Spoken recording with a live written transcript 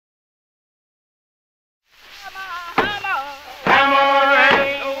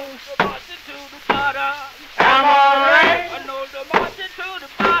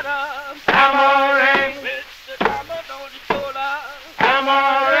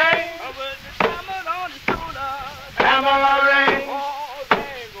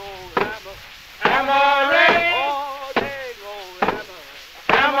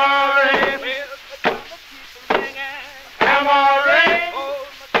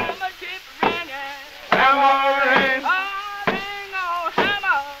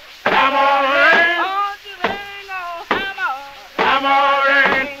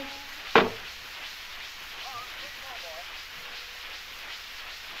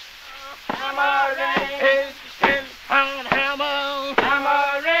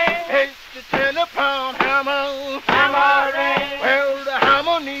the 10-pound hammer. Hammering. Well, the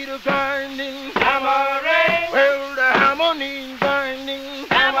hammer need a grinding. Hammering. Well, the hammer needs grinding.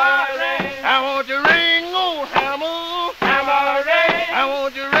 Hammering. I want your ring, old hammer. Hammering. I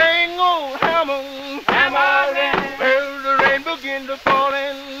want your ring, old hammer. Hammering. Well, the rain begin to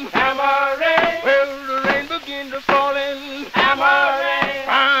falling. Hammering. Well, the rain begin to falling. Hammering.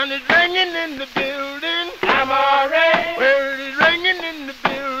 And it's ringing in the building. Hammering. Well, it's ringing in the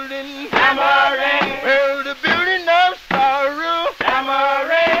building. Hammering. Well, the building of sorrow.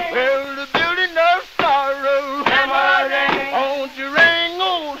 Hammering. Well, the building of sorrow. Hammering. I want your ring,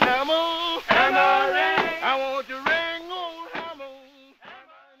 old hammer. Hammering. I want your ring, old hammer.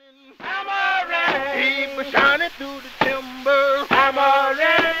 Hammering. Keep a shining through the timber.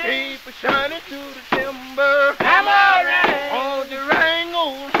 Hammering. Keep a shining through the timber. Hammering. I want your ring,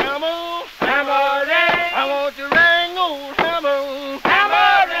 old hammer. Hammering. I want your ring, old hammer.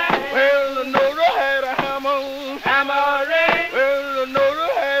 Hammering. Well, the Nora had a hammer. Hammering. Well, the Nora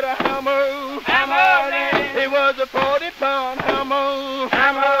had a hammer. Hammering. It was a 40-pound hammer.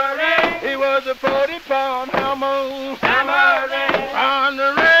 Hammering. It was a 40-pound hammer. Hammering. On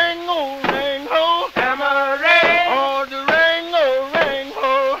the ring, old ring, ho. Hammering. On the ring, old ring,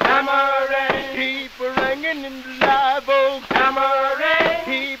 ho. Hammering. Keep a ringing in the live oak. Hammering.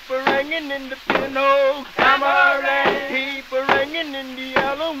 Keep a ringing in the pin oak. Hammering. Keep a ringing in the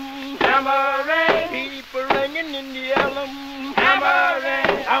elm. Hammering. Keep a ringing in the elm.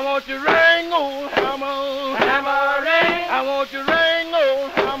 Hammering. I want your ring, old hammer. Hammering. I want your ring,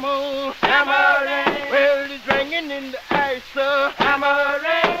 old hammer. Hammering. Well, it's ringing in the ice, Hammering.